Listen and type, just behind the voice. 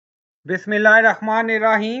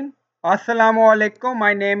Bismillahirrahmanirrahim. Assalamu alaikum.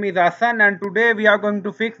 My name is Hassan and today we are going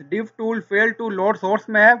to fix DevTools failed to load source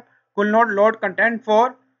map, could not load content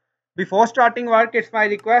for. Before starting work, it's my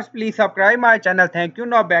request, please subscribe my channel. Thank you.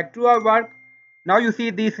 Now back to our work. Now you see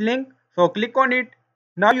this link, so click on it.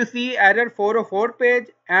 Now you see error 404 page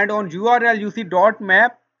and on URL you see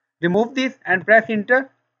 .map. Remove this and press enter.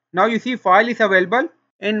 Now you see file is available.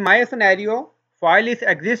 In my scenario, file is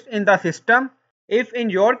exist in the system. If in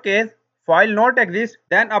your case file not exist,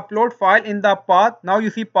 then upload file in the path. Now you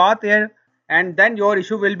see path here and then your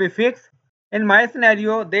issue will be fixed. In my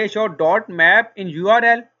scenario, they show .map in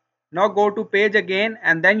URL. Now go to page again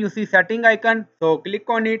and then you see setting icon. So click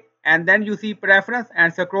on it and then you see preference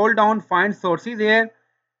and scroll down, find sources here.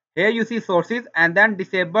 Here you see sources and then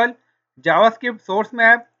disable JavaScript source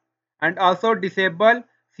map and also disable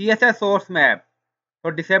CSS source map.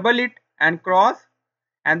 So disable it and cross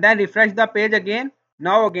and then refresh the page again.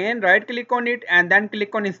 Now again right click on it and then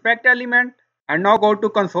click on inspect element and now go to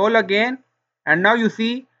console again and now you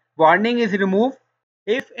see warning is removed.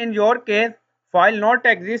 If in your case file not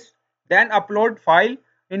exist, then upload file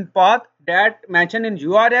in path that mentioned in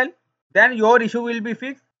URL, then your issue will be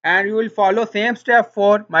fixed and you will follow same step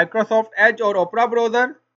for Microsoft Edge or Opera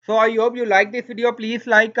browser. So I hope you like this video. Please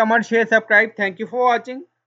like, comment, share, subscribe. Thank you for watching.